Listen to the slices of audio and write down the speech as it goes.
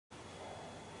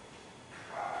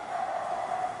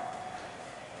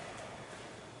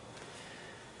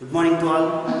Good morning to all.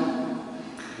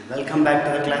 Welcome back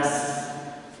to the class.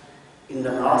 In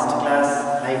the last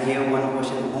class, I gave one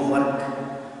question homework.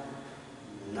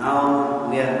 Now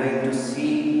we are going to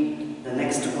see the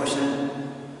next question.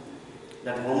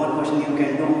 That homework question you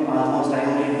can do almost I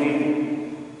only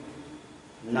did.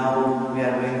 Now we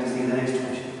are going to see the next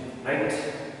question, right?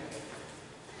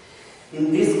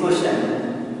 In this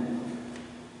question,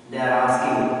 they are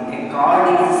asking a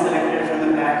card is selected from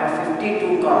a pack of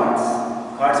 52 cards.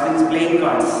 Cards means playing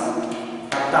cards.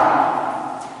 Atta,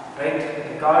 right?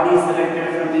 A card is selected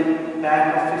from a pack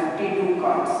of 52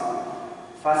 cards.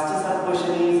 First sub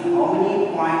question is how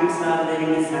many points are there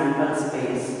in a sample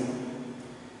space?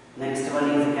 Next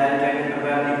one is calculate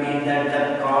probability that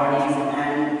the card is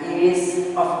an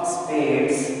ace of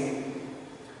spades.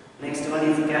 Next one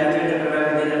is calculate the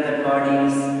probability that the card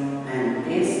is an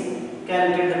ace.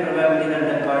 Calculate the probability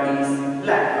that the card is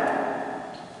black.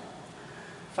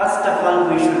 First of all,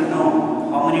 we should know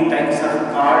how many types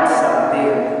of cards are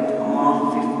there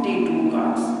among 52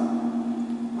 cards.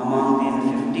 Among these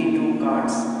 52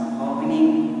 cards, how many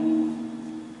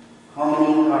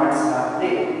cards are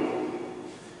there?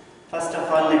 First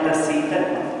of all, let us see that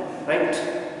one, right?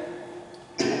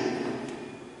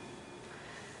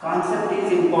 Concept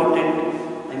is important.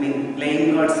 I mean,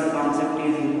 playing cards concept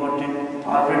is important.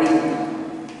 Already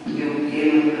you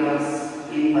came across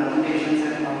in permutations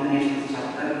and combinations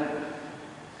chapter.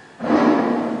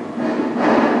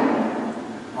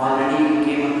 Already you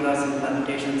came across in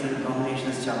permutations and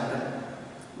combinations chapter.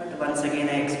 But once again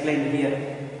I explain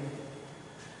here.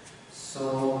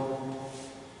 So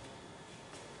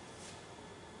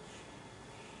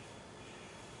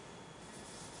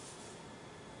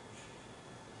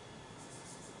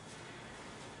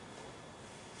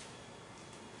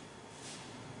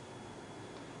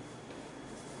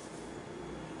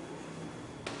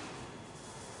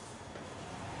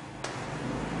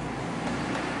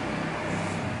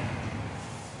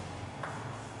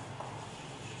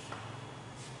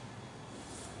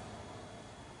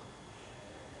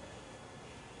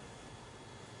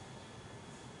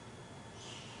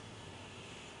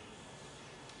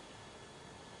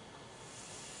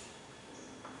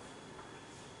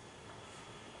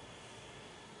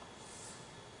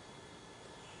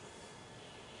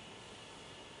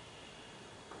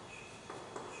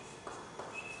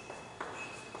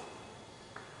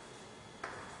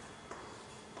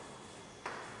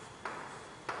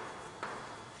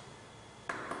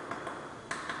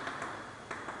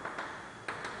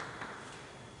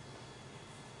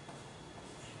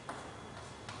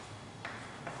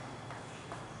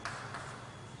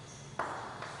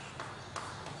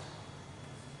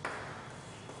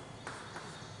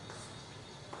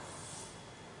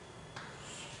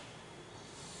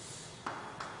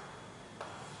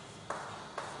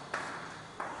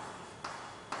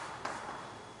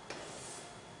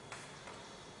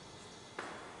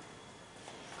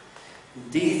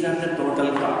these are the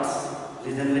total cards.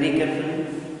 Listen very carefully,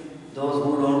 those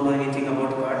who don't know anything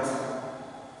about cards.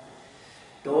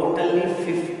 Totally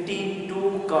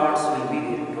 52 cards will be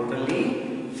there.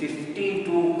 Totally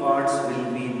 52 cards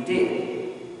will be there.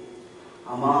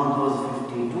 Among those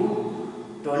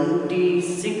 52,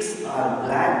 26 are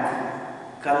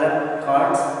black color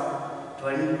cards,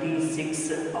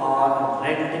 26 are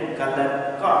red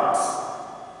color cards.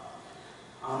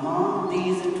 Among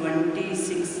these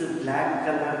 26 black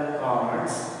color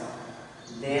cards,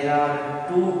 there are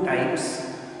two types.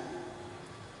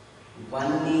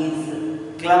 One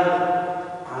is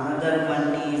club, another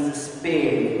one is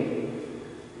spade.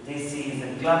 This is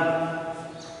a club.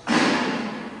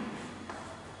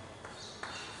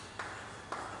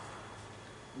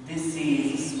 This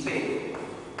is spade.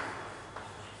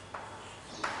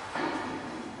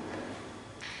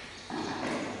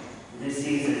 This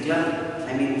is a club.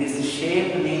 I mean, this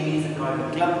shape name is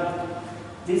called club.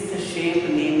 This shape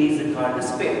name is called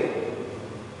spade.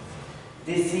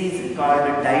 This is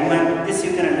called diamond. This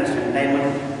you can understand,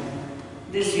 diamond.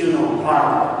 This you know,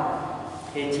 heart.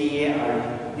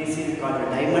 H-E-A-R-T. This is called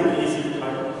diamond. This is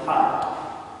called heart.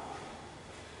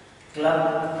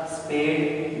 Club,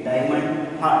 spade,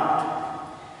 diamond, heart.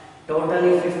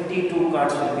 Totally 52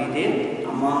 cards will be there.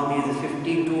 Among these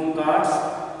 52 cards,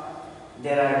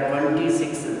 there are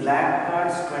 26 black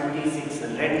cards, 26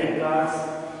 red cards.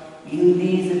 In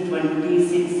these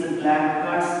 26 black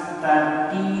cards,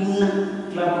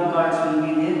 13 club cards will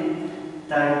be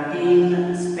there,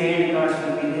 13 spade cards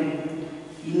will be there.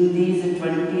 In these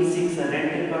 26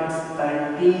 red cards,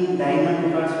 13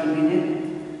 diamond cards will be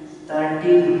there,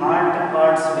 13 heart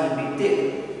cards will be there.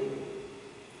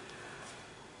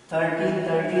 13,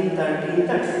 13, 13,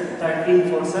 13. 13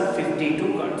 fours are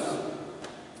 52 cards.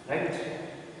 Right?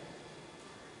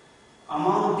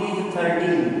 Among these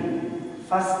 13,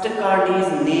 first card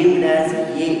is named as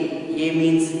A. A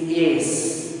means ace.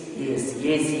 Ace.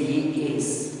 A-C-E,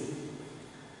 ace.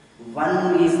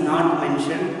 1 is not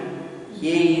mentioned.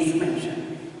 A is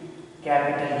mentioned.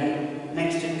 Capital A.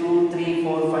 Next 2, 3,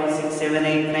 4, 5, 6, 7,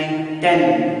 8, 9,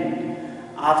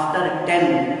 10. After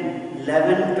 10,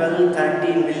 11, 12,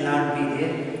 13 will not be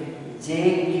there. J,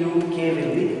 Q, K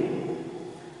will be there.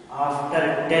 After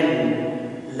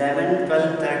 10, 11,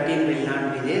 12, 13 will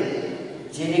not be there.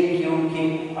 J, Q,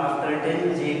 K. After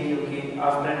 10, J, Q, K.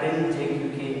 After 10, J, Q,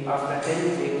 K. After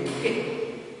 10, J, Q, K.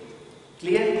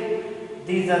 Clear?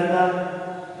 These are the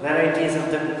varieties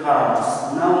of the cards.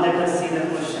 Now let us see the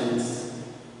questions.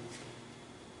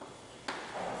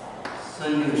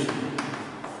 Solution.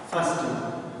 First one.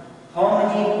 How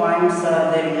many points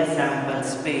are there in a sample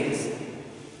space?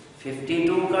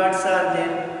 52 cards are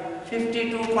there.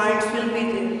 52 points will be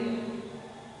there.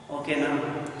 Okay now.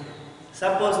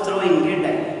 Suppose throwing a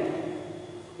die.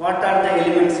 What are the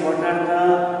elements? What are the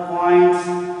points?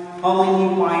 How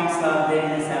many points are there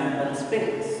in a sample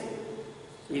space?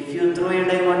 If you throw a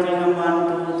die, what will come?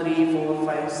 1, 2, 3, 4,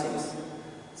 5, 6.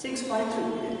 6 points will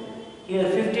be there.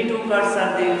 Here 52 cards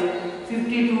are there.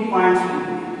 52 points will be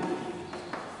there.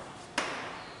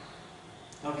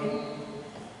 Okay?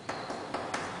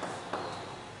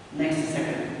 Next,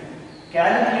 second.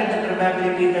 Calculate the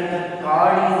probability that the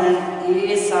card is an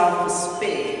ace of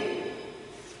spade.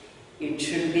 It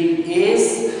should be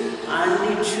ace and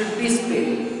it should be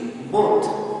spade. Both.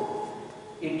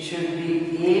 It should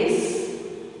be ace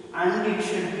and it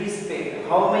should be spade.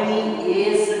 How many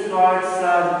ace cards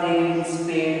are there in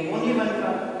spade? Only one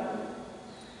card.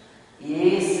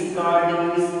 Ace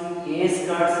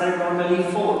cards are totally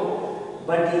 4.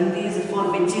 But in these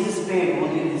 4, which is spade?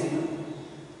 Only this one.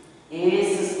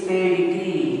 Ace spade it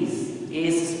is.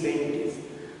 Ace spade it is.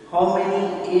 How many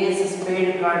ace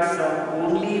spade cards are?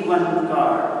 Only one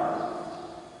card.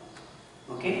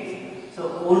 Okay? So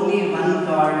only one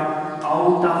card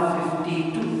out of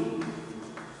 52.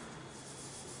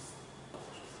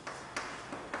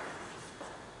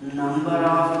 Number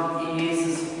of ace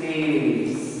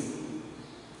spades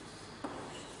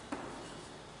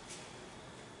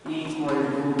equal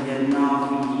to n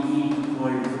of e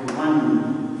equal to 1.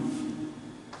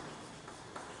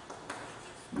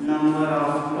 Number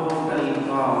of total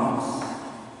cards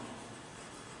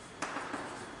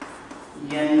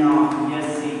n of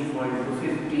s equal to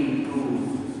 52.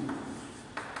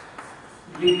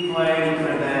 Required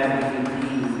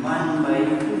probability 1 by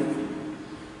 2.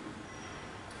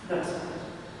 That's it.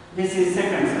 This is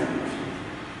second subquestion.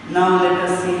 Now let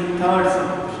us see third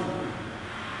subquestion.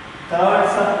 Third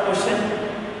subquestion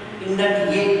in that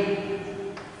A.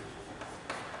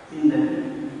 In that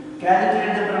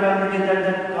calculate the probability that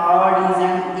the card is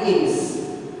an ace.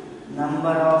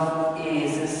 Number of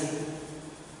aces.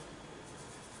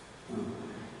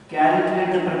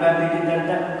 Calculate the probability that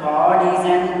the card is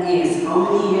an ace. How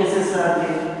many aces are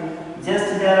there? Just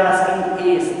they are asking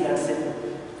ace. That's it.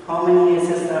 How many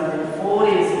aces are there? 4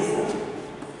 aces are there.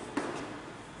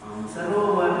 Answer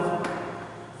over.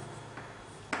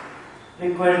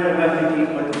 Required probability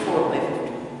equal to 4 by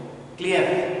 50. Clear?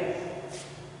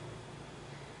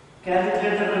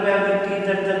 Calculate the probability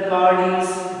that the card is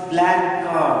black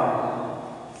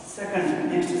card. Second,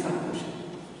 next subquestion.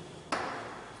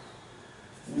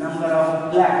 Number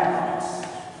of black cards.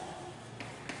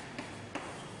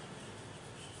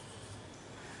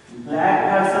 Black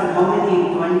cards are how many?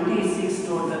 26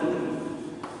 total.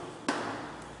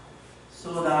 So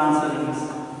the answer is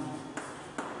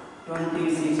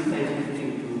 26 by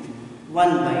 52.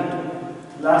 1 by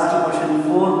 2. Last question,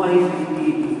 4 by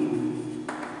 52.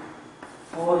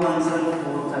 4 ones are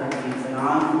 430. The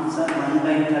answer 1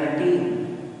 by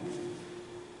 13.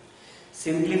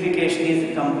 Simplification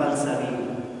is compulsory.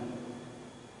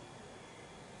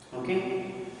 Okay?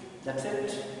 That's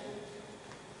it.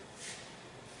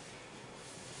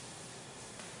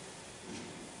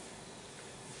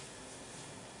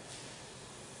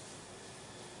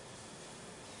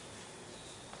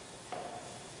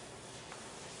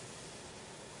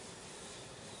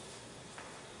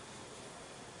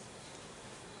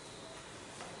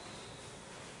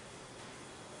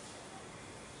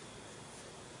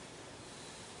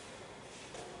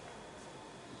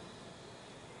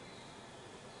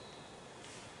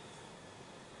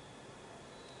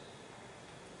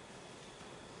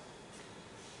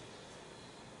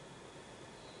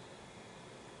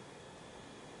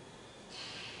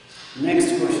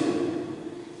 Next question.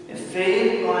 A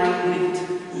fair coin with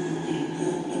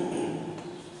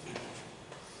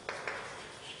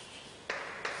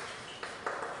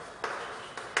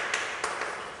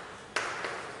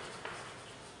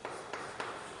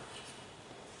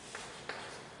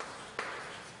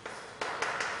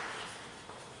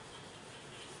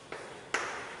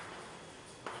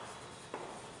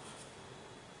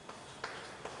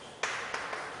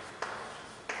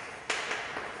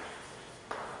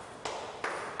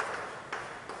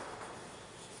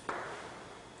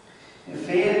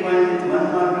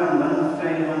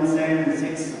die one side and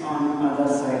 6 on other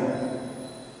side.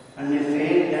 And a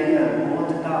fair die are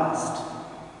both cast.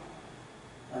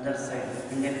 Other side.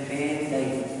 And a fair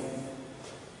die.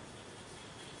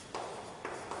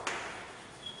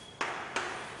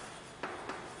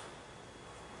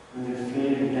 And a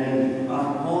fair die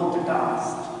are both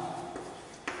cast.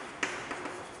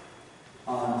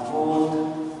 Are both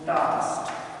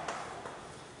cast.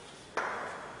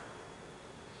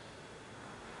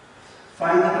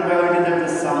 Find the probability that the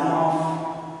sum of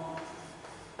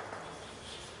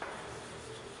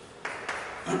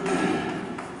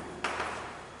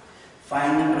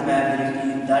find the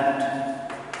probability that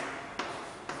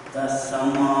the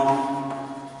sum of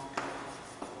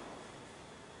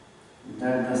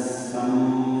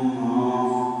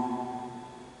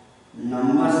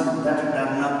numbers that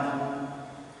turn up,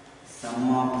 sum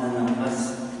of the numbers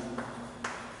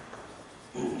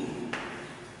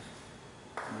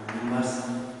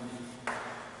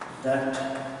that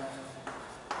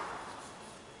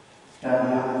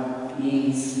turn up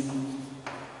is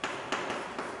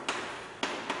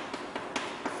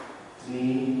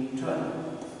 312.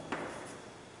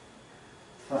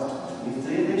 First question is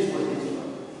 3, next one is 12.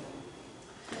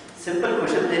 Simple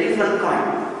question. There is one coin.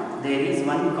 There is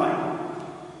one coin.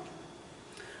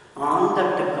 On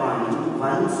that coin,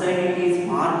 one side it is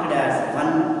marked as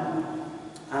 1,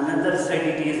 another side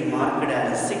it is marked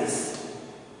as 6.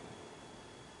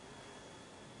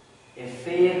 A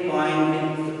fair coin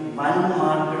with 1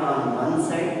 marked on one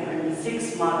side and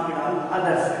 6 marked on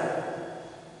other side.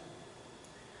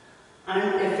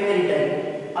 And a fair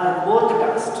die are both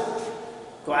cast.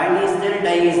 Coin is there,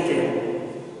 die is there.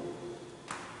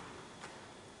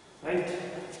 Right?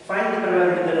 Find the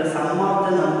probability that the sum of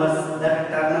the numbers that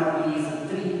turn up is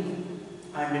 3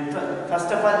 and 12. First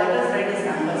of all, let us write a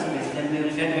sample space, then we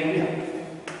will get idea.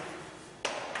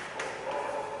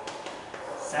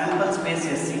 Sample space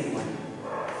is equal.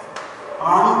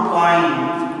 On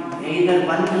coin, either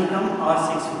 1 will come or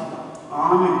 6 will come.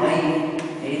 On die,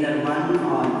 either 1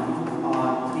 or 2 or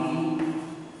 3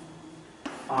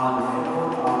 or 4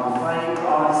 or 5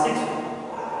 or 6.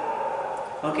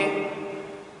 Okay?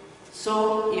 So,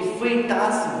 if we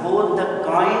toss both the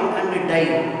coin and the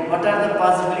die, what are the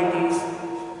possibilities?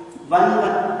 1.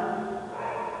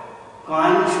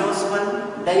 Coin shows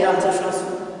 1, die also shows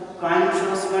 1. Coin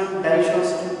shows 1, die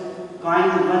shows 2. Coin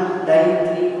 1, die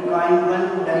 3, coin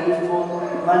 1, die 4,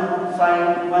 1,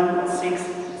 5, 1, 6,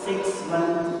 6,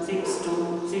 1, 6,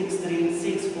 2, 6, 3,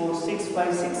 6, 4, 6,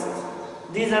 5, 6.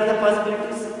 These are the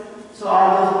possibilities. So all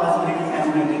those possibilities I am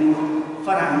writing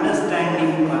for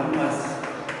understanding purpose.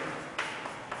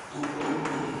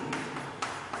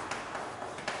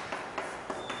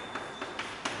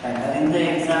 In the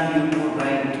exam you could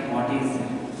write what is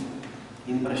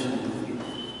impression.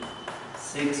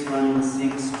 6, 1,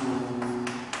 6, 2,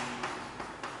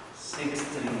 6,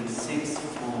 3, 6,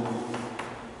 4,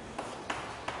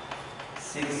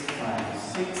 6, 5,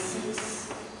 6,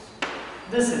 6.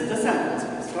 This is the sample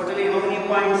space. Totally how many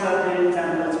points are there in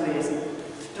sample space?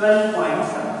 12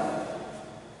 points are.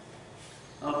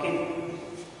 Okay.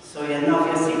 So n of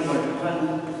s equal to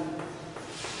 12.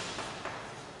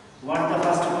 What the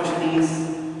first question is?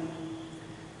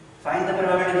 Find the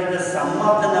probability that the sum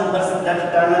of the numbers that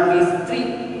turn up is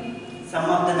 3. Sum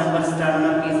of the numbers turn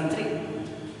up is 3.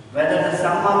 Whether the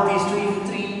sum of these two is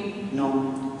 3? No.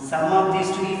 Sum of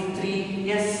these two is 3?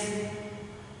 Yes.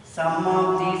 Sum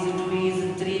of these two is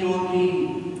 3 only.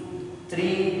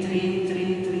 3, 3,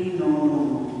 3, 3. No.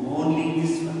 Only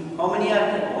this one. How many are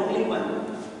there? Only one.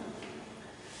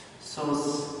 So,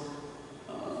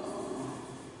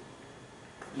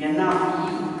 n of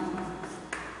e.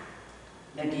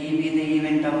 Let E be the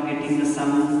event of getting the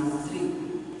sum 3.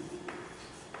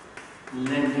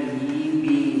 Let E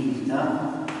be the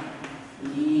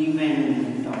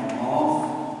event of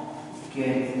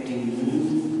getting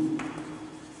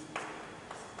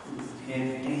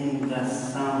the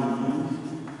sum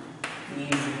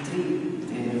is 3.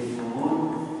 Therefore,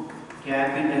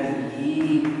 capital E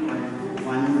equal to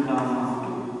 1,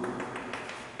 2.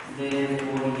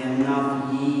 Therefore, n of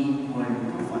E equal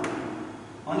to 1.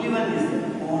 Only one is there.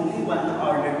 Only one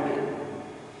ordered way.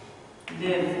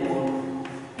 Therefore,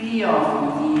 P of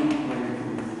E equal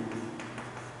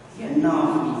to n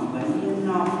of E by n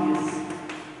of S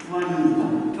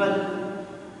 1 12.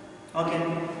 Okay.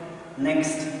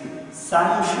 Next, sum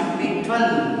should be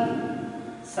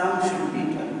 12. Sum should be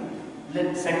 12.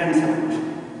 Let second solution.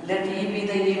 Let E be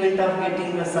the event of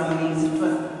getting the sum is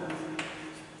 12.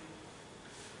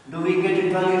 Do we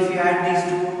get 12 if we add these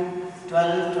two?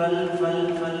 12, 12,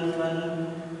 12, 12, 12, 12,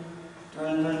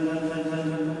 12, 12, 12,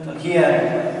 12, 12, 12.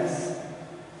 Here.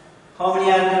 How many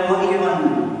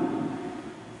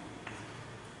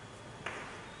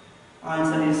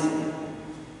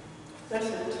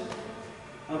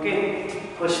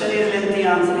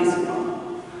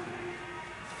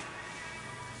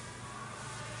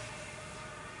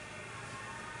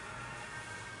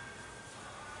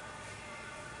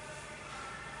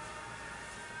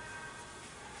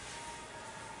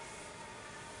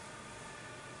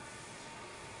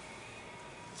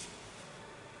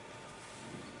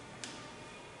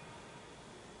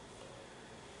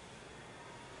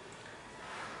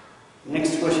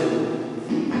Next question.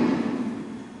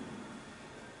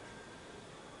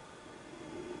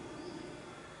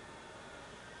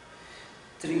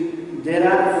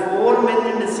 There are 4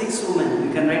 men and 6 women.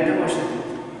 We can write the question.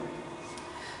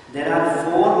 There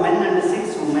are 4 men and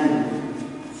 6 women.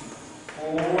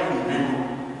 4 men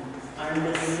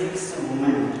and 6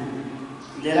 women.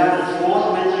 There are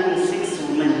 4 men and 6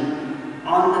 women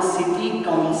on the city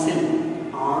council.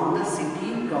 On the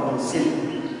city council.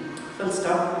 Full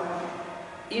stop.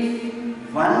 If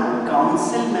one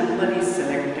council member is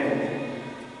selected,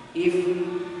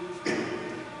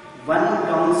 one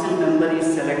council member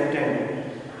is selected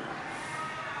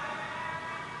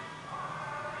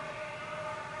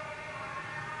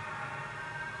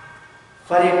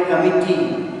for a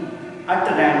committee at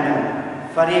random,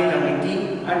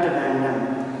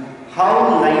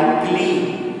 how likely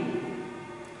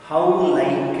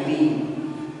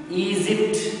is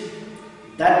it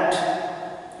that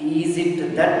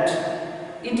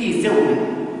it is a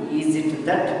woman? Is it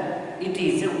that it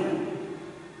is a woman?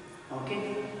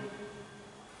 Okay.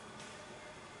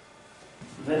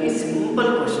 Very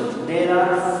simple question. There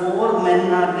are 4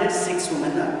 men are there, 6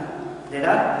 women are there. There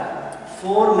are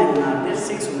 4 men are there,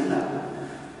 6 women are there.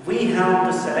 We have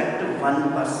to select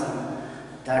one person.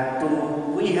 That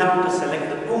too, we have to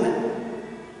select a woman.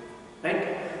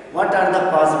 Right? What are the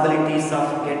possibilities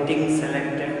of getting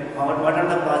selected? What are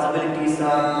the possibilities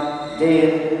are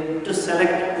there to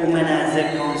select women as a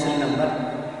council member?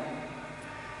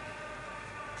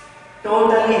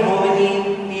 Totally, how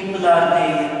many people are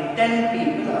there? 10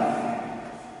 people are there.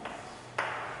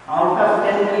 Out of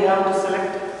 10 we have to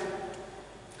select.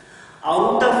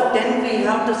 Out of 10 we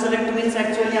have to select means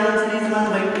actually answer is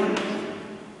 1/2.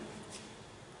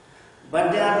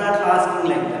 But they are not asking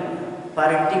like that.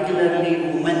 Particularly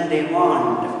women they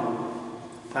want.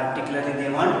 Particularly they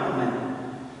want women.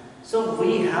 So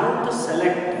we have to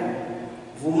select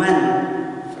women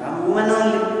from women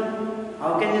only.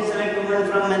 How can you select women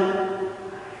from men?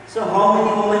 So how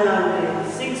many women are there?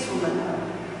 6 women are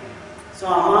there. So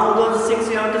among those 6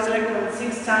 you have to select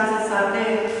 6 chances are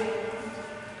there.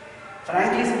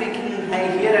 Frankly speaking,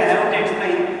 here I have to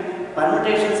explain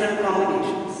permutations and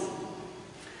combinations.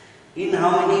 In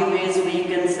how many ways we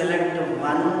can select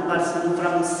one person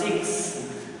from 6?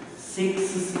 6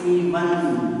 C1.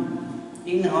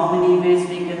 In how many ways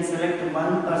we can select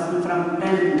one person from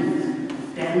 10?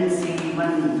 10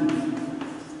 C1.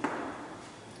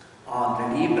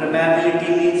 Already probability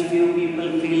means few people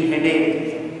feel headache.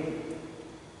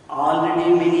 Already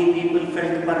many people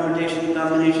felt permutation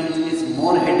combinations is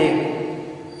more headache.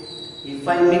 If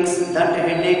I mix that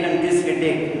headache and this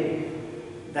headache,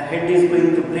 the head is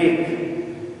going to break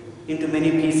into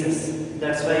many pieces.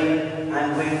 That's why I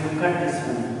am going to cut this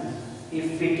one. If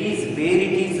it is where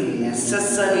it is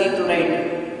necessary to write it,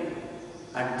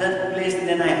 at that place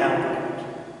then I have to write.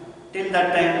 Till that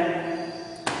time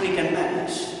we can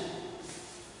manage.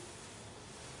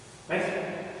 Right?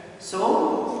 So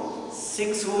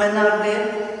 6 women are there.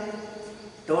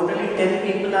 Totally 10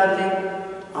 people are there.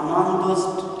 Among those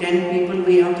 10 people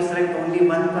we have to select only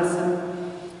one person.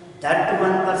 That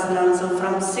one person also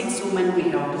from 6 women we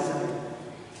have to select.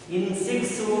 In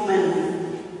 6 women,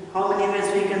 how many ways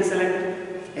we can select?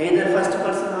 Either first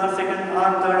person or second or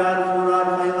third or fourth or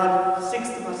 5 or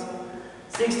 6th person.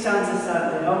 6 chances are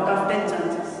there out of 10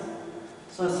 chances.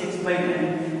 So 6/10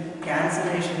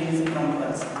 cancellation is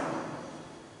compulsory.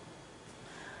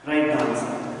 Right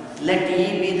answer. Let E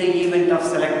be the event of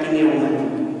selecting a woman.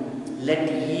 Let E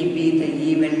be the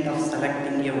event of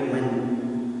selecting a woman.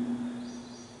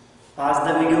 Pause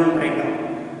the video and write down.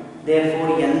 Therefore,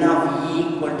 n of E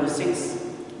equal to 6.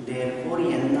 Therefore,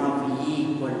 n of E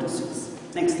equal to 6.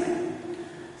 Next line.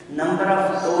 Number of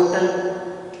total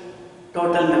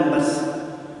members.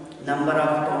 Number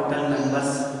of total members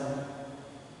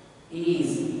is.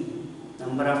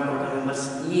 Number of total members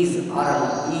is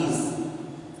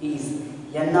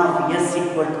n of S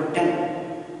equal to 10.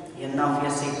 N of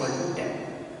S equal to 10.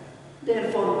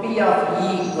 Therefore, P of E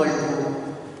equal to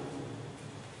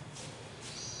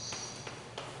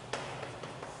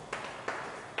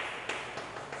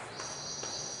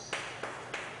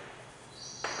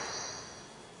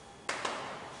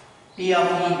P of E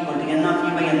equal to N of E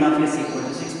by N of S equal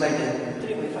to 6/10,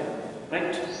 3/5.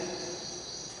 Right?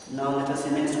 Now let us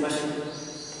see next question.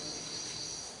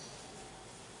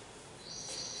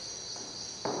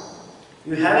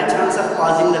 You have a chance of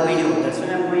pausing the video. That's why I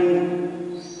am going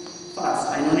fast.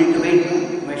 I don't need to wait.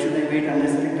 Why should I wait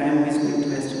unnecessary time is going to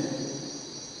waste?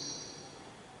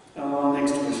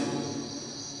 Next question.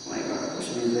 Oh my God,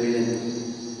 question is very lengthy.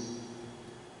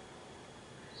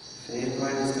 Fair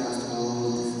point is cast. Oh,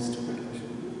 this is stupid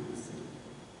question.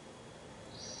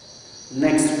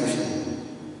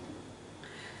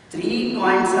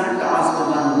 tossed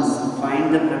once.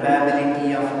 Find the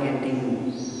probability of getting.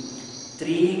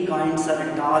 3 coins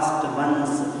are tossed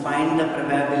once. Find the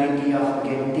probability of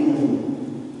getting.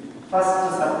 First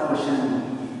sub question.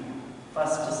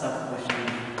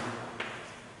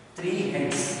 3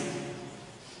 heads.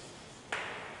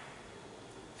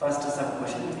 First sub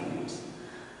question, 3 heads.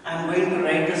 I am going to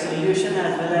write the solution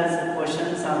as well as the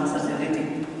questions, answers,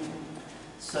 everything.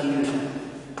 Solution.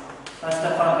 First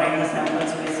of all, write the sample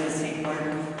space is equal to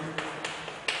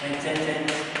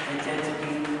HHH, HHP.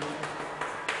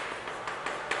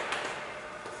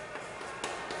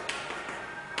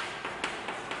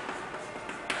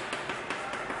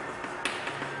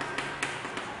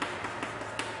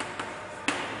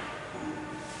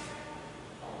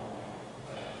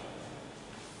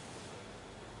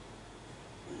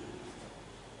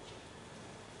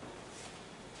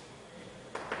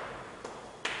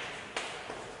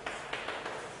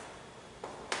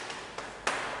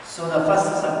 So the first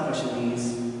sub question is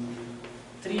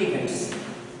 3 heads.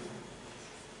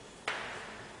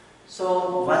 So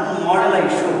one model I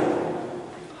show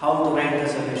how to write the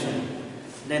solution.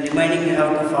 Then remaining you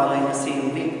have to follow in the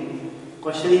same way.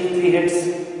 Question is 3 heads.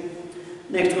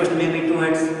 Next question may be 2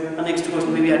 heads. The next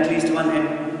question may be at least 1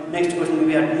 head. Next question may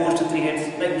be at most 3 heads.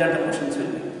 Like that the questions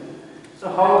will be. So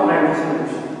how to write the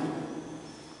solution?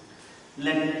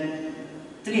 Let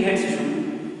 3 heads should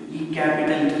E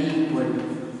capital E equal to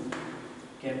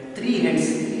 3 heads,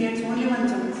 only one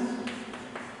chance.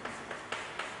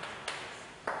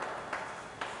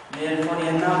 Therefore,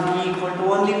 n of E equal to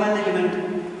only one element.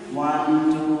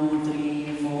 1, 2,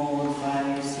 3, 4,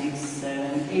 5, 6,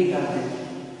 7, 8 are there.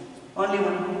 Only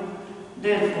one.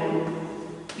 Therefore,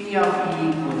 P of E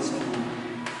equals to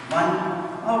 1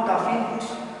 out of it.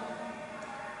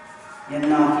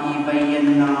 N of E by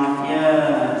N of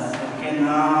S. Okay,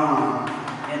 now.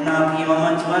 N of E how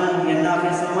much? 1. N of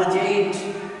S how much? 8.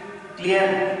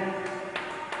 Clear?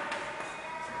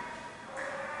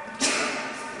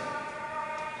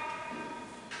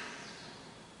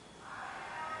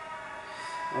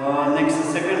 Next,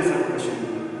 second sub question.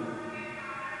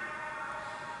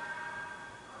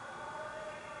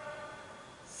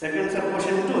 Second sub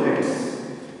question, 2 heads.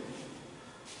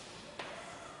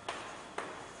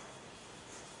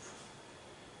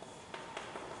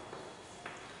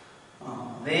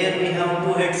 Where we have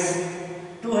 2 heads.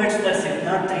 2 heads, that's it,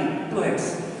 not 3. 2 heads.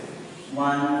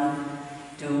 1,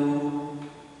 2,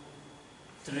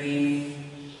 3.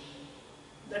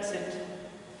 That's it.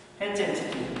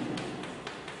 HHT.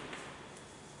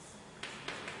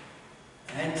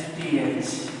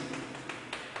 HTH.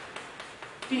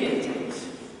 THH.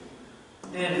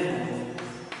 Therefore,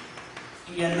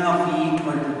 N of E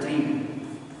equal to 3.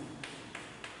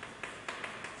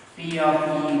 P of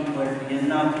E equal to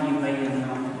N of E by N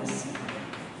of S.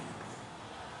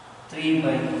 3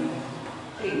 by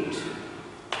 8.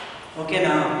 Okay,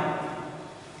 now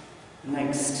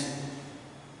next,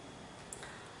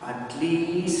 at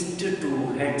least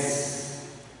 2 heads.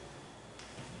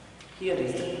 Here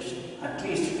is the question. At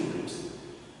least 2 heads.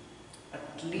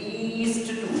 At least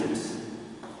 2 heads.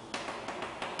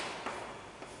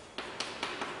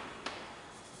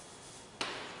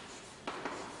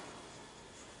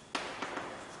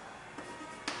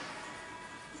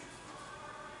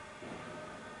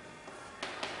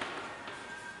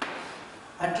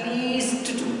 At least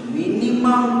 2,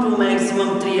 minimum 2,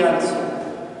 maximum 3 also.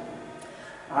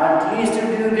 At least do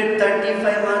you get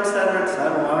 35 marks or not? Sir,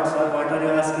 what are you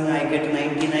asking? I get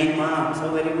 99 marks.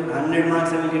 So very good. 100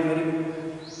 marks I will get, very good.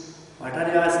 What are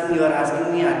you asking? You are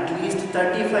asking me at least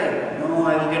 35. No,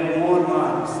 I will get more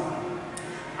marks.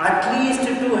 At least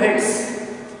 2 heads.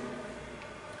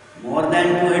 More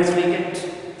than 2 heads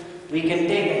we can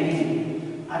take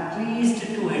anything. At least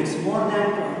 2 heads. More than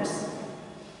 2 heads.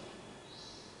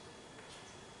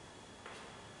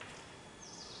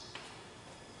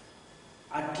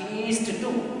 At least 2,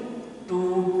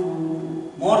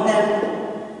 more than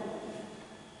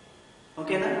 2.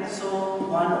 Okay, na? So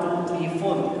 1, 2, 3,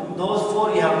 4. Those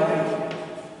 4 you have to write.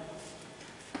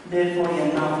 Therefore,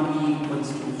 N of E equals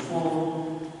to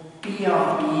 4. P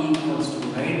of E equals to,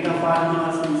 write the formula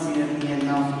sincerely. N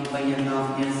of E by N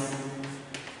of S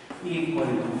equal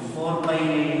to 4 by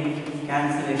 8.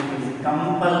 Cancellation is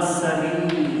compulsory.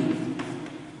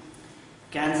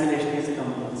 Cancellation is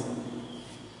compulsory.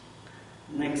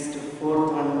 Next,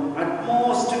 fourth one, at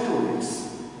most 2 heads.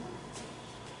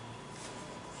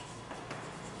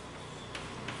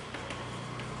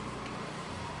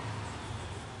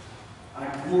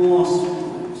 At most 2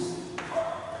 heads.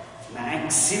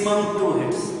 Maximum 2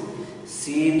 heads.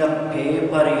 See, the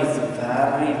paper is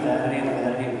very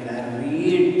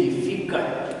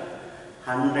difficult.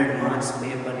 100 marks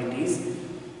paper it is.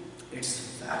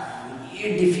 It's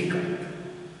very difficult.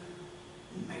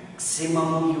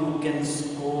 Maximum you can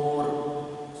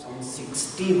score some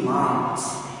 60 marks.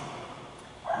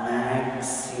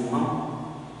 Maximum.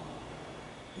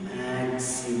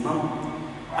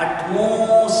 At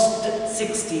most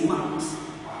 60 marks.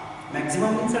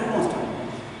 Maximum means at most.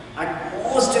 At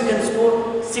most you can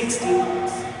score 60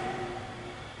 marks.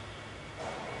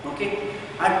 Okay.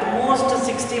 At most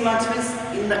 60 marks means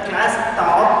in the class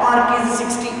top mark is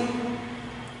 60.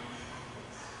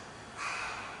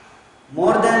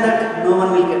 More than that no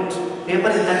one will get. Paper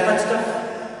is that much tough.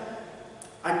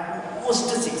 At most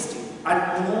 60.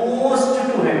 At most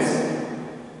 2 heads.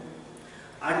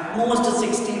 At most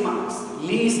 60 marks.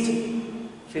 Least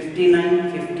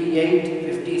 59, 58,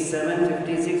 57,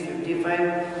 56,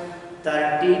 55,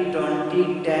 30,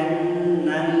 20, 10,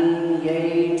 9,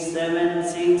 8, 7,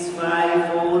 6,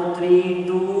 5, 4, 3,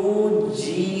 2,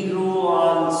 0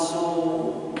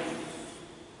 also.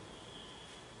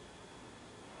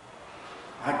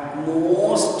 At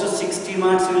most 60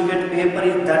 marks you will get. Paper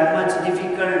is that much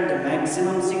difficult.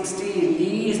 Maximum 60,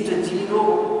 least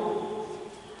 0.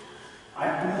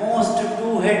 At most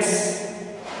 2 heads.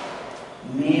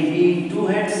 Maybe 2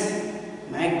 heads.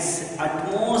 Max at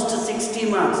most 60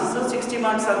 marks. So 60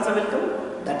 marks also will come.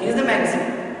 That is the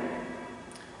maximum.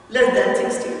 Less than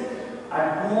 60.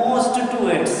 At most 2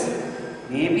 heads.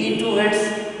 Maybe 2 heads.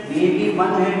 Maybe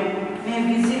 1 head.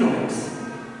 Maybe 0 heads.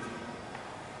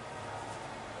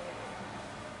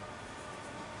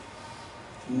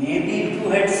 Maybe 2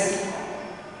 heads.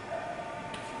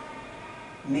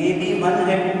 Maybe 1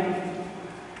 head.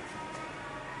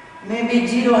 Maybe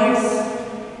 0 heads.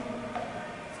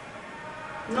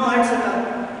 No heads at all.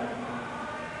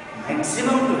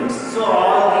 Maximum 2 heads. So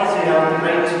all these we have to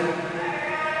write.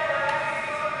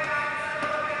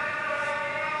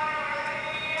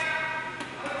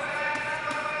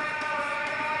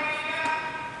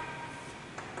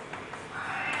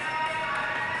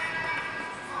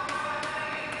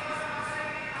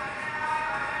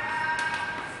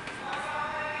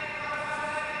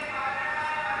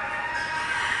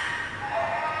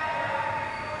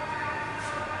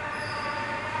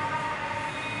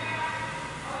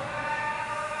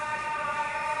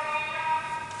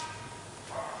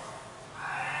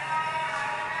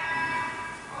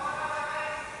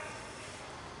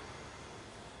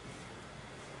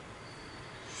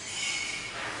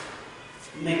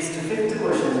 Next, fifth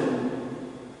question.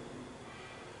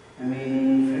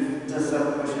 Fifth sub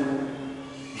question.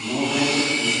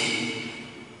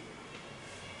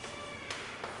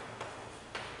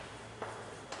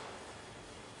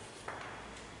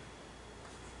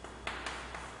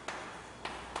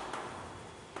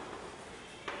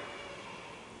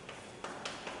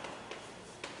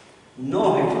 No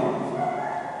head.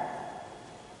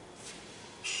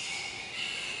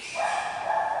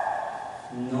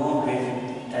 No head.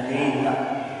 ತಲೆ ಇಲ್ಲ.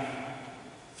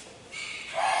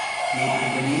 No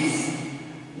head means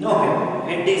no head.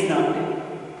 Head is not there.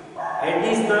 Head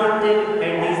is not there.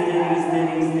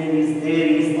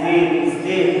 Head is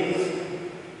there.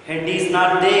 Head is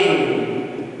not there.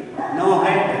 No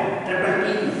head. Triple T.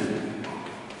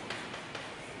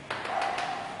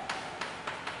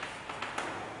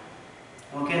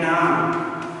 Okay now.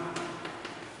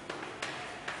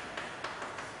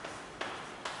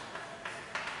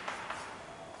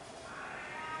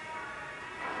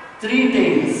 3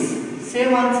 tails.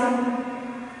 Same answer.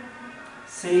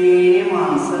 Same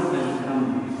answer will come.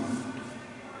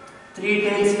 3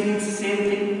 tails means same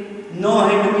thing. No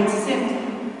head means same thing.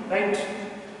 Right?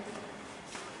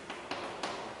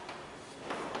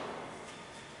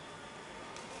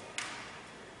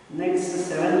 Next,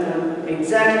 7th one.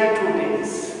 Exactly 2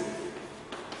 tails.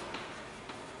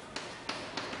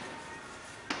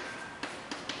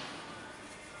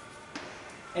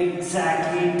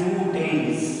 Exactly 2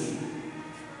 tails.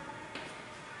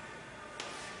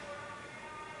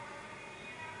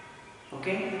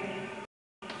 Okay?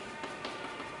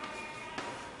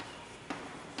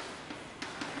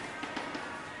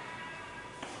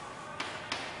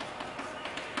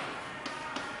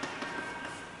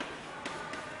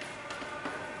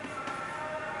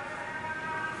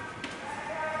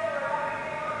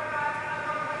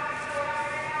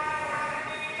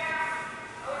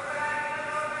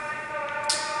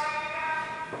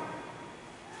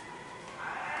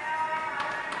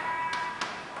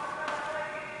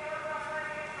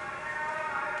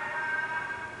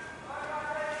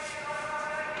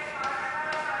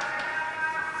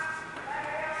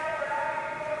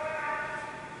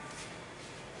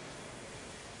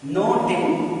 No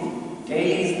tail. Tail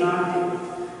is not there.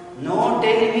 No no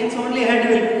tail means only head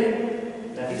will be there.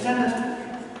 That is understood.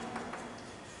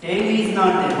 Tail is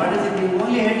not there. What does it mean?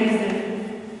 Only head is there.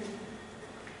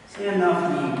 So n of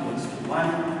e equals to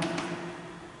 1.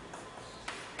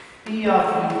 P of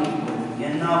e equals to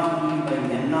n of e by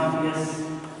n of s.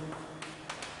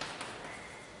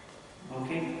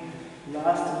 Okay.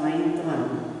 Last ninth one.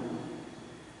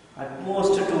 At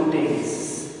most 2 tails.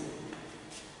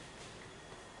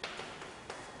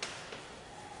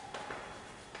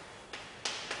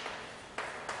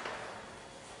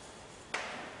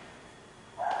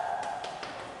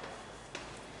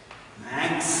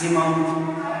 Maximum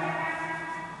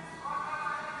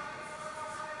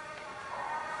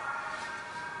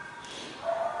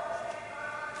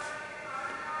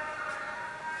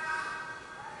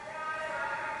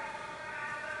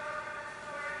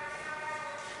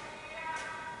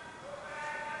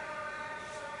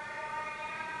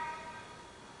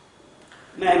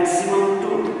maximum 2.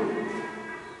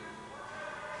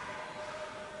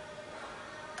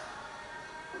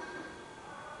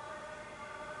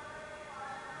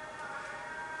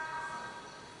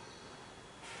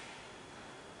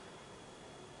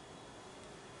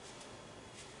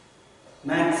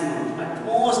 Maximum at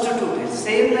most 2 tails.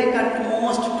 Same like at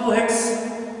most 2 heads.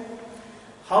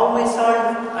 How we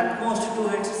solve at most 2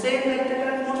 heads? Same like that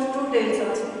at most 2 tails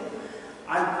also.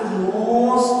 At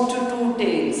most 2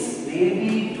 tails.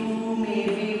 Maybe 2,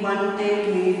 maybe 1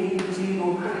 tail, maybe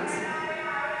 0 tails.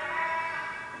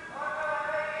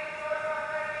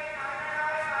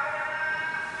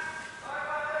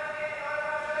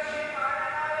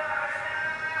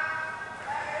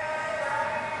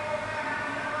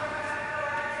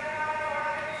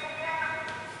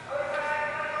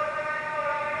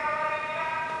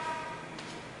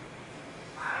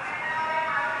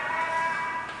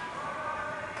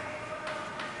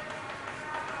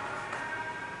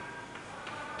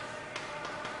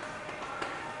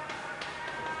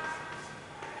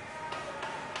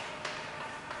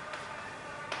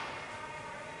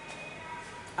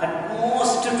 At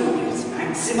most 2 tails,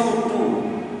 maximum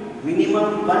 2,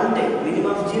 minimum 1 tail,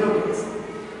 minimum 0 tails,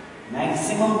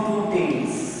 maximum 2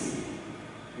 tails,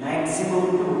 maximum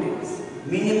 2 tails,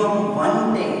 minimum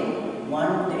 1 tail,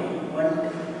 1 tail, 1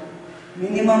 tail,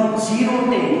 minimum 0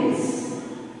 tails.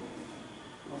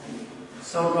 Okay.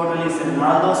 So totally 7.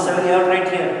 All those 7 you have to write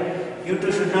here. You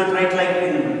too should not write like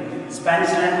in Spanish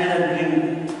language or in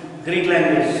Greek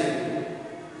language.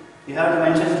 You have to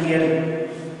mention clearly.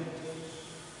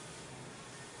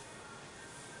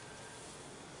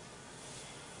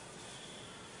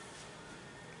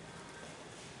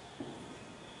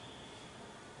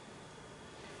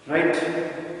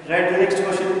 Right the next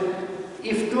question.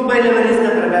 If 2 by 11 is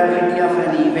the probability of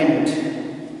an event,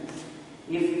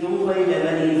 if 2 by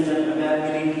 11 is the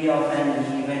probability of an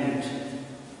event,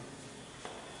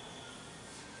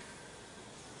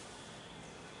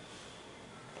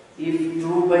 if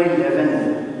 2 by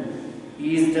 11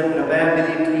 is the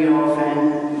probability of an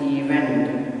event,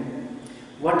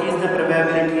 what is the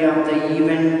probability of the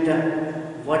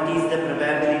event? What is the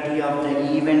probability of the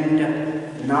event?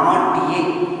 Not A,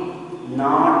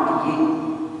 not A,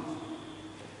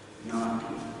 not A.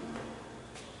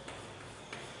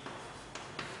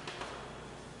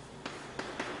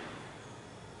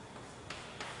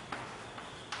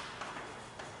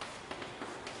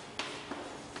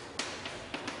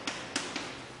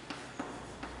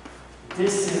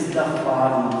 This is the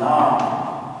formula.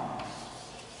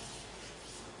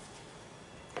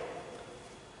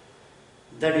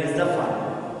 That is the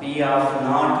formula. P of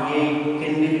not A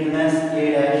can be written as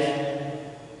A dash.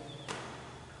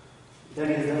 That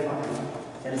is the formula.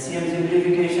 LCM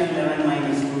simplification 11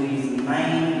 minus 2 is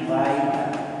 9 by.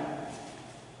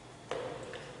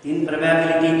 In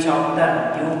probability chapter,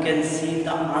 you can see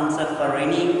the answer for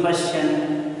any question.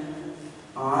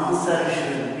 Answer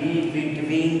should be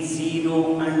between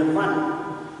 0 and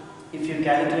 1. If you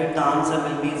calculate, the answer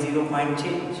will be 0 point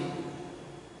change.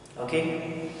 Okay.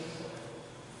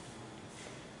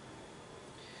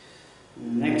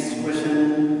 Next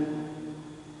question.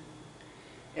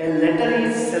 A letter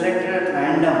is selected at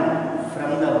random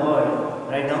from the word.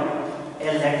 Write down. A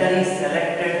letter is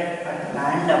selected at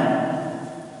random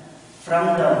from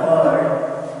the word.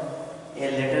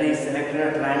 A letter is selected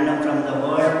at random from the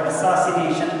word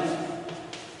assassination.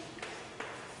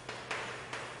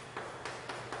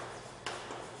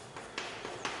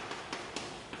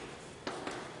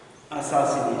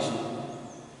 Assassination.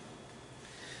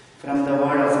 From the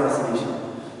word assassination.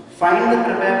 Find the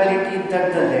probability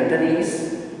that the letter is.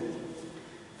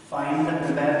 Find the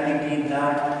probability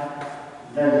that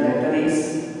the letter is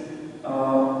a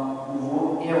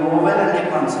vowel and a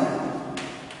consonant.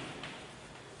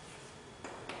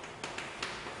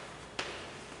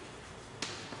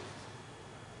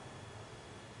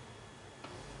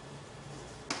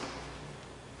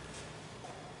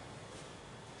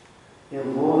 a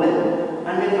vowel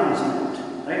and a consonant,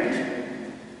 right?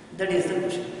 That is the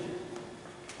question.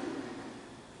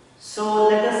 So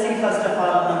let us see first of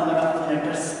all number of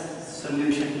letters.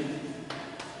 Solution.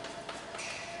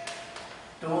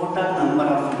 Total number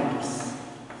of letters.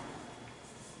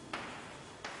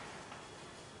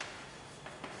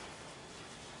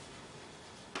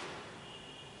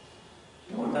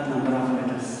 Total number of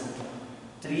letters.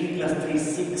 3 plus 3,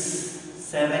 6,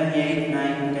 7, 8,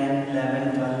 9, 10,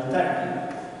 11, 12, 13.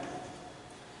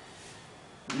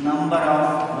 Number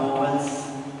of vowels.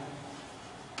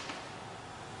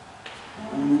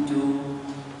 1, 2,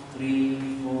 3,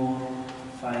 4,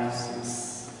 5,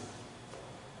 6.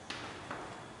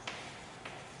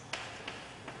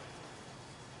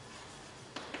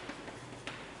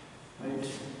 Right.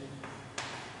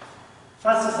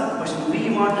 First sub question. We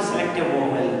want to select a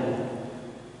vowel.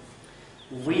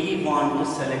 We want to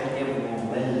select a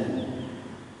vowel.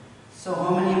 So how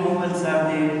many vowels are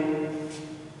there?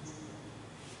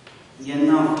 N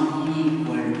of E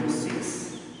equal to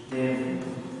 6. There.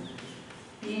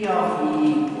 P of E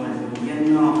equal to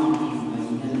N of E by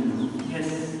N. Yes.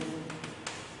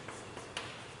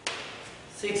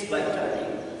 6 by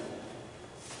 30.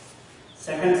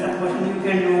 Second sub question, you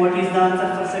can do what is the answer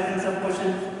for second sub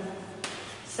question?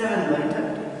 7 by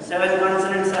 30. 7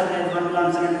 consonants are there, 1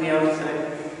 consonant we have to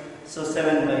select. So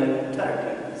 7 by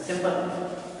 30. Simple.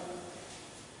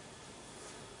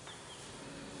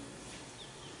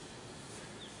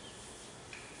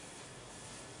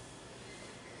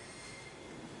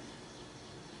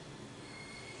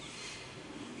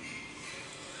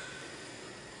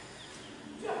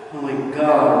 Oh my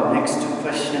God, next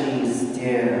question is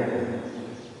there.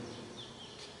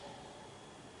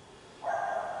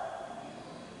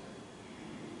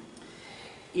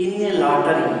 In a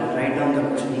lottery, write down the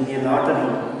question. In a lottery,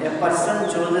 a person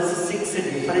chooses 6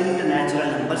 different natural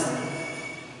numbers.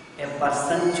 A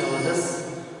person chooses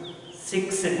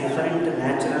 6 different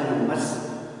natural numbers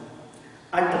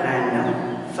at random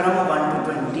from 1 to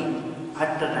 20.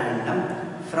 At random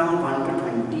from 1 to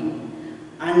 20.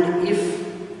 And if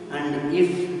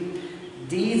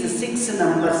these 6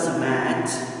 numbers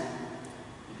match,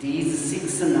 with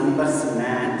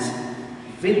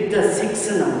the 6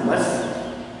 numbers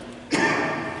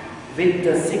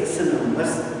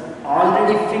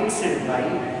already fixed by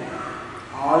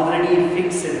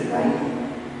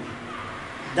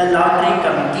the lottery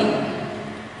committee,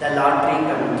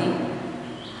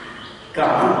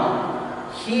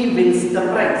 he wins the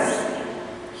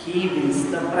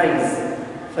prize.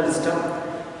 Full stop.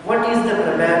 What is the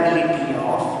probability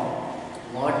of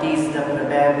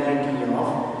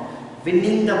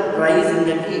winning the prize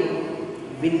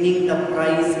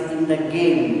in the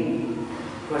game?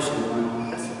 Question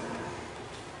 1. That's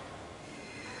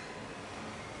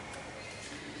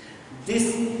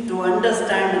it. To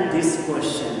understand this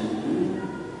question,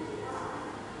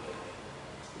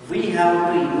 we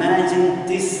have to imagine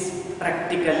this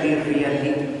practically,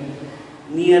 really.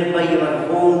 Nearby your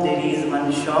home there is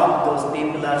one shop, those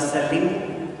people are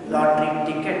selling lottery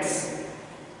tickets.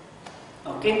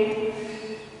 Okay?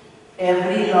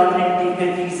 Every lottery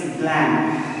ticket is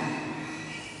blank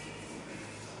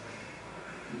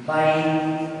by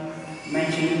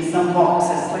mentioning some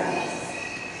boxes like this.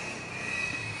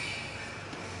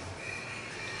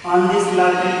 On this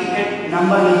lottery ticket,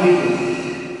 number will be 2.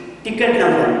 Ticket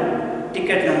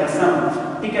number,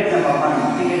 some, ticket number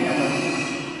 1, ticket number 2.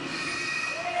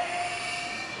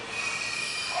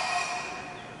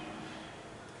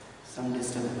 Some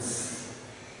disturbance.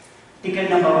 Ticket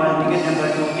number 1, ticket number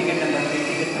 2, ticket number 3,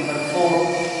 ticket number 4,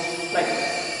 like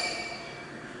that.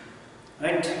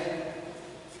 Right?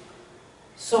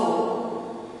 So,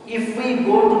 if we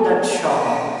go to that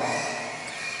shop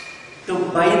to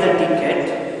buy the ticket,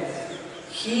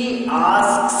 he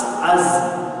asks us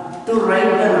to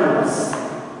write the numbers.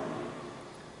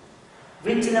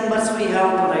 Which numbers we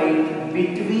have to write?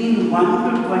 Between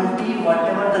 1 to 20,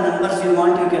 whatever the numbers you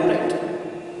want, you can write.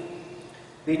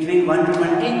 Between 1 to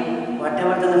 20,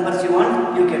 whatever the numbers you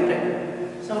want, you can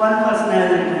write. So one person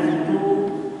has written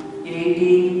 2,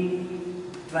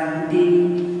 18,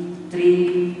 20,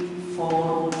 3,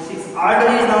 4, 6. Order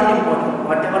is not important.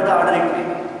 Whatever the order it may.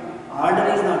 Order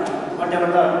is not important. Whatever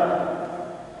the order.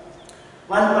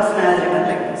 One person has written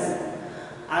like this.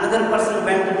 Another person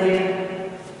went there.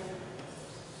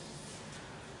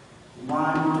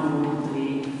 1, 2,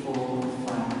 3, 4,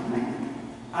 5, 9.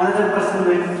 Another person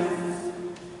went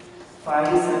 5,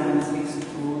 7, 6,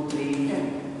 2, 3,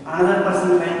 10. Another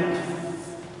person went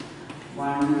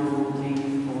 1, 2,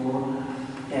 3, 4,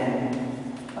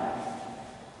 10, 5.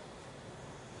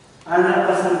 Another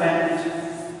person went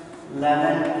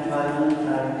 11, 12,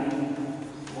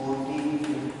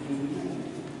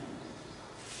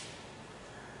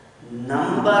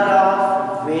 Number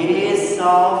of ways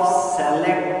of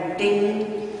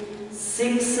selecting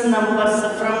 6 numbers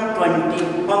from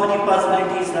 20. How many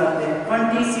possibilities are there?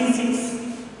 20 C6.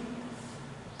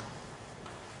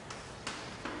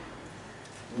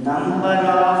 Number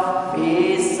of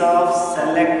ways of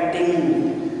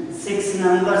selecting 6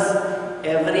 numbers.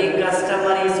 Every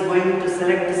customer is going to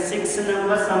select 6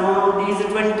 numbers among these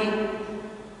 20.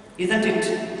 Isn't it?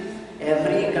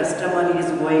 Every customer is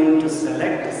going to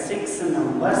select 6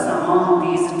 numbers among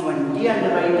these 20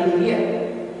 and writing here.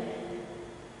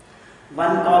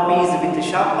 One copy is with the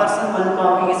shop person, one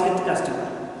copy is with customer.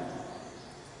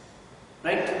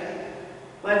 Right?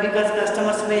 Why? Because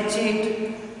customers may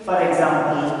cheat. For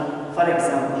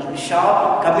example,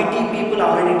 shop committee people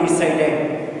already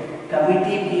decided.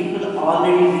 Committee people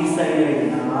already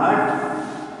decided that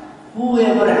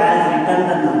whoever has written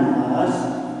the numbers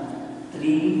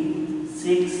 3,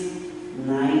 6,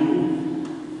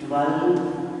 9,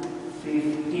 12,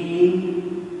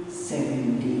 15,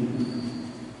 17.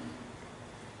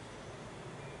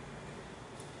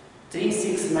 3,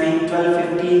 6, 9,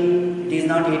 12, 15, it is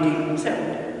not 18,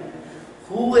 17.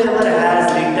 Whoever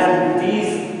has written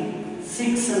these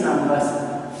 6 numbers,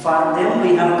 for them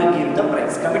we have to give the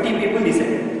prize. Committee people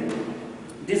decided.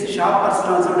 This shop person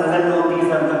also doesn't know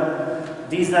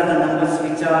these are the numbers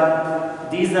which are,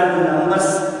 these are the numbers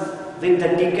with the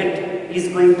ticket is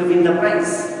going to win the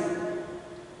prize.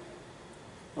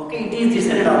 Okay, it is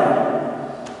decided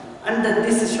already. And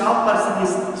this shop person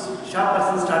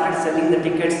started selling the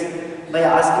tickets by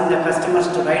asking the customers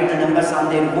to write the numbers on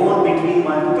their own between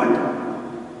 1 to 20.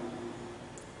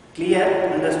 Clear?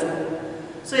 Understood?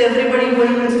 So everybody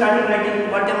going and started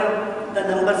writing whatever the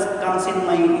numbers comes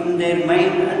in their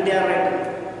mind and they are writing.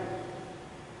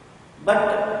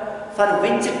 But for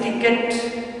which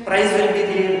ticket prize will be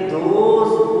there?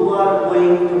 Those who are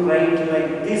going to write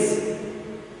like this,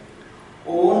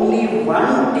 only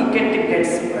one ticket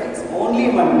gets prize. Only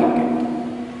one ticket.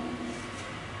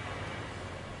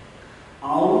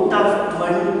 Out of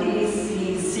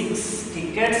 26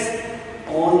 tickets,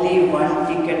 only one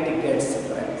ticket gets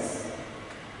prize.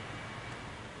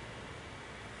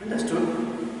 Understood?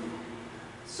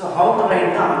 So how to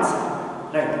write the answer?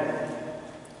 Right.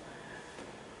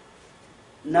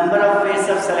 Number of ways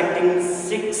of selecting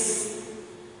 6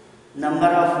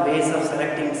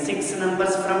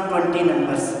 numbers from 20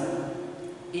 numbers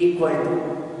equal to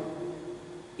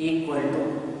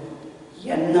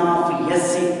n of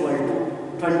s equal to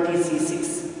 20 C6.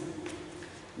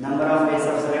 Number of ways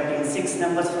of selecting 6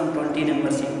 numbers from 20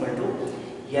 numbers equal to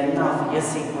n of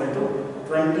s equal to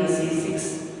 20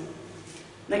 C6.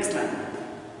 Next one.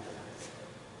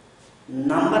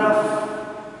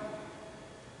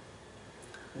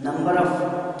 Number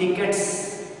of tickets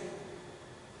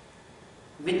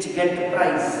which get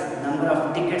prize. Number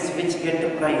of tickets which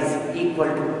get prize equal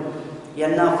to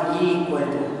n of e equal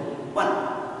to 1.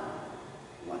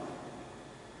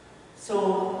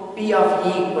 So P of E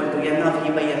equal to n of E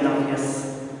by n of S,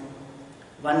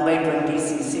 1 by 20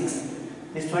 C6.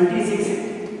 This 20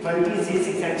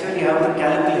 C6 actually you have to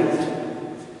calculate.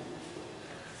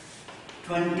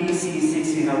 20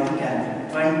 C6 you have to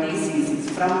calculate. 20 C6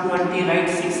 from 20 write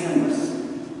 6 numbers.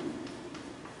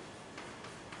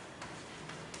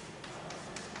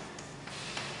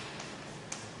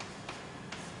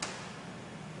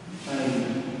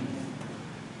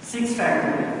 Six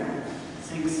factorial.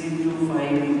 6 into 5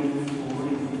 into 4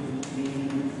 into 3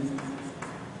 into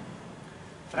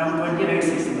from 20 write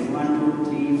 6 numbers. 1, 2,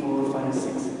 3, 4, 5, 6.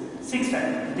 6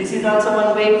 factorial. This is also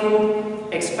one way to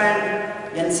expand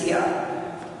NCR.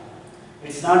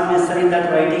 It's not necessary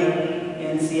that writing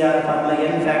NCR formula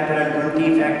n factorial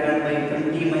 20 factorial by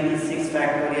 20 minus 6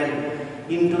 factorial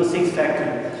into 6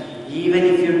 factorial. Even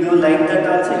if you do like that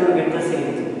also you get the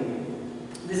same thing.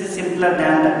 This is simpler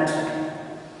than that.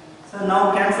 So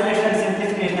now cancellation and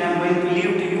simplification I am going to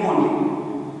leave to you only.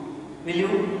 Will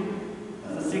you?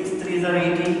 6 3s are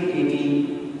 18.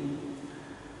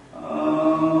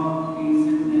 Is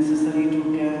it necessary to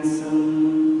cancel?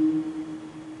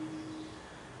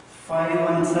 5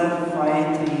 1s are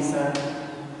 5 3s are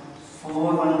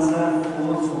 4 1s are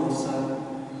 4 4s are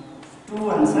 2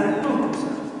 1s are 2 2s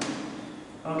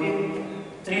are. Okay.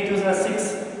 3 2s are 6.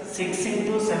 6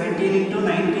 into 17 into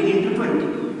 19 into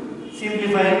 20.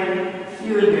 Simplify.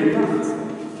 You will get the answer.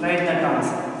 Write that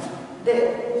answer. There.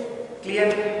 Clear?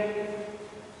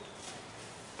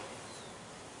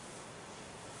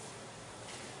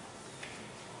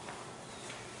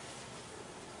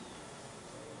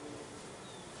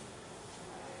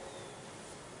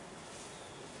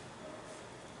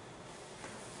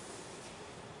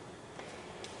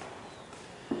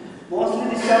 Mostly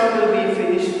this chapter will be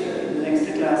finished in the next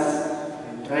class.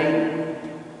 Try.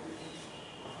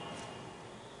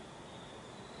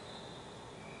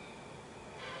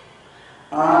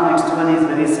 Next one is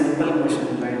very simple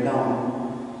question. Write down.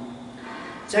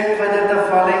 Check whether the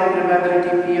following probability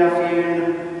P of A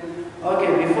and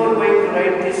okay. Before going to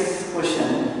write this question,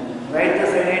 write the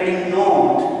side heading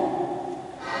note.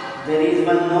 There is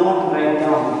one note. Write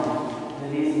down.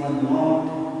 There is one note.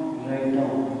 Write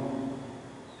down.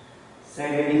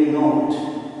 Side heading note.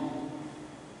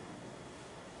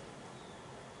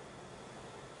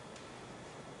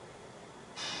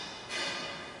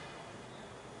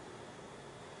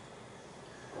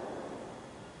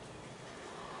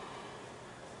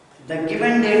 The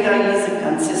given data is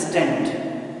consistent.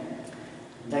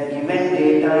 The given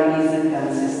data is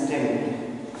consistent.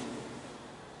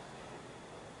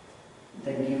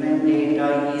 The given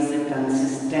data is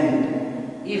consistent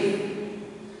if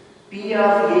P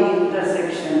of A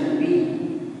intersection B,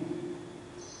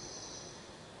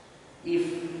 if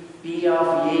P of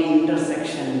A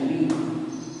intersection B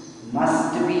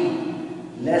must be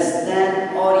less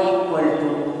than or equal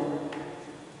to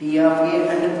P of A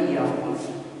and P of B.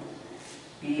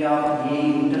 P of A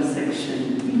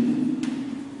intersection B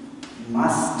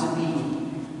must be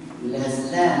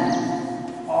less than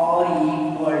or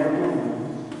equal to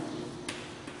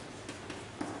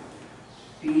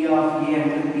P of A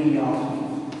and P of B.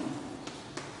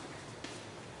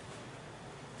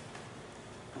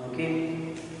 Okay?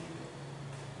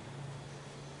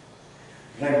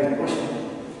 Write the question.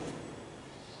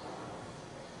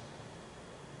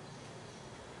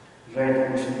 Write the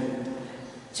question.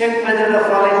 Check whether the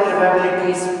following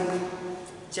probabilities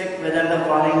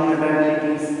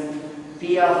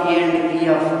P of A and P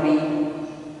of B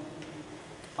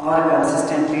are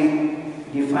consistently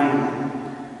defined.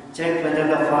 Check whether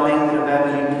the following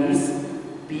probabilities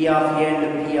P of A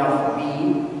and P of B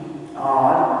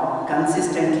are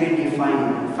consistently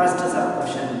defined. First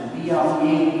sub-question, P of A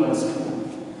equals to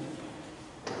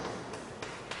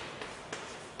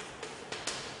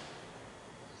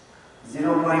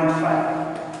 0.5.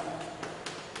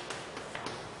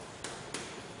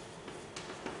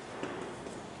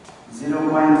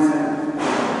 0.7.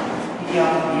 P of A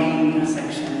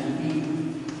intersection B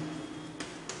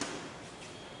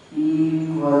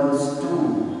equals to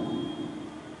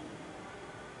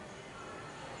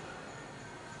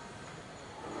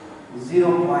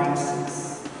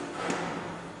 0.6.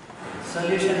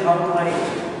 Solution, how to write?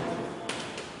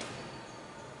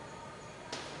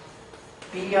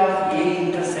 P of A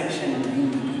intersection B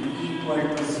equal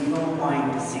to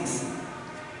 0.6.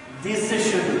 This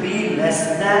should be less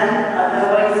than,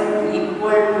 otherwise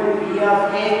equal to P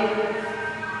of A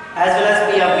as well as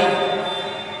P of B.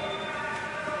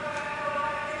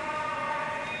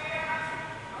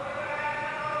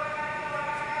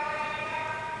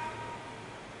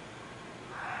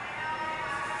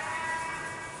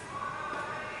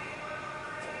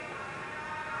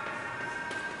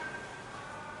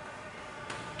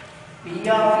 P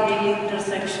of A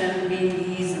intersection B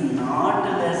is not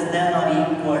less than or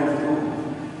equal to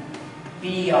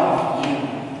P of A.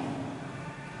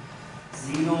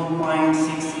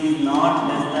 0.6 is not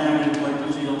less than or equal to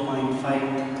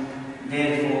 0.5.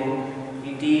 Therefore,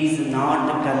 it is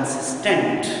not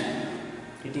consistent.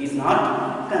 It is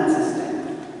not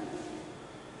consistent.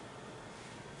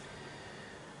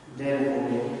 Therefore,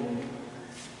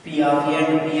 P of A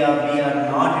and P of B are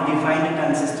not defined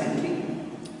consistently.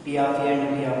 P of A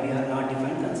and P of B are not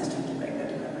defined consistently like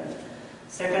that.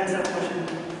 Second sub-question.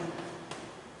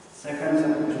 P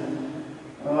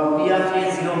of A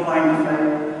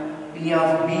 0.5, P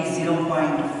of B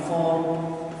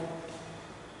 0.4,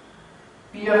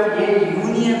 P of A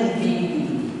union B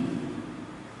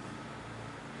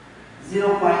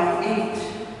 0.8.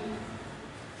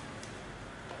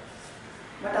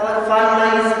 But our formula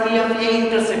is P of A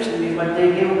intersection B, but they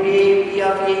give P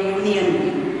of A union B.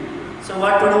 So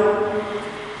what to do?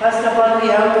 First of all, we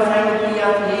have to find P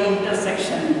of A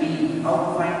intersection B. How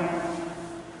to find?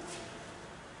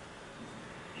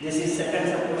 This is second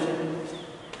sub-question.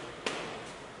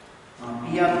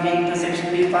 P of A intersection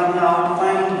B formula, how to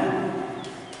find?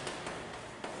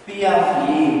 P of A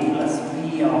plus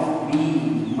P of B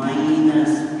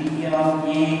minus P of A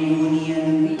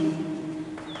union B.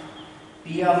 P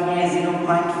of A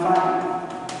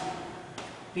 0.5,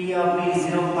 P of B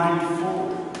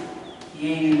 0.4. A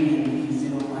union B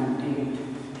 0.8,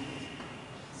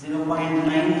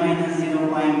 0.9 minus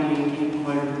 0.8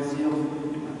 equal to 0.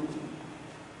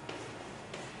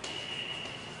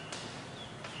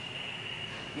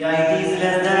 Yeah, it is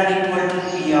less than or equal to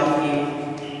P of A.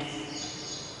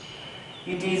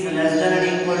 It is less than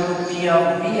or equal to P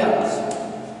of B also.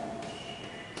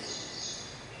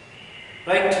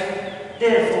 Right?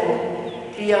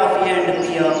 Therefore, P of A and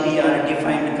P of B are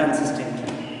defined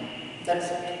consistently.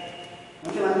 That's it.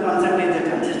 Only one concept is the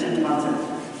consistent concept.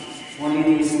 Only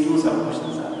these two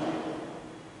sub-questions are there.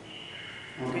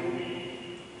 Okay?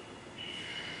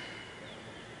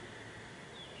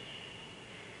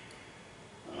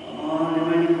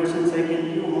 Remaining questions I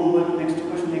can give homework. Next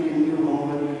question I can give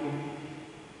homework.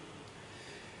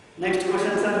 Next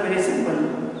questions are very simple.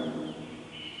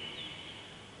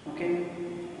 Okay?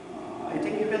 I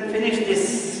think you can finish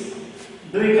this.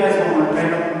 Do it as homework.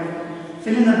 Right?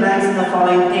 Fill in the blanks in the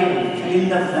following table. Fill in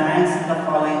the blanks in the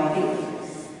following table.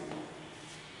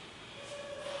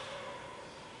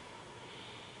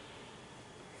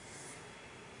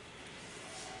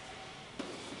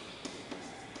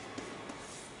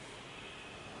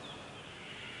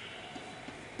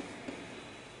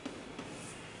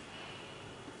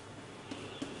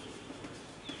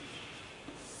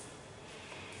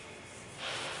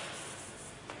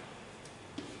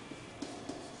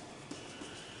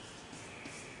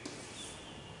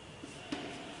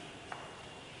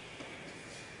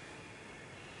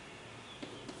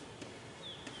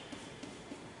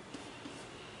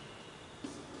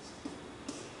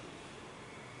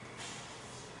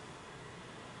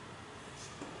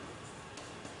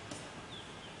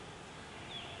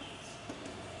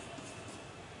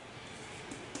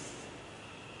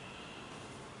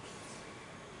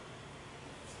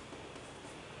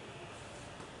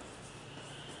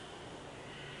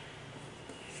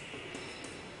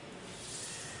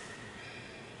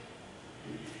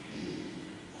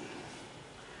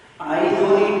 I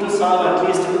no need to solve at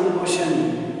least one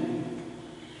question.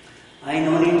 I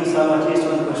no need to solve at least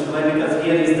one question. Why? Because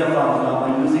here is the formula.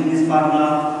 By using this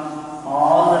formula,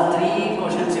 all the three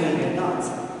questions you will get the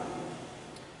answer.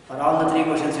 For all the three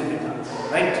questions you will get the answer.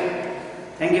 Right?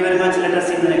 Thank you very much. Let us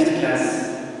see in the next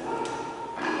class.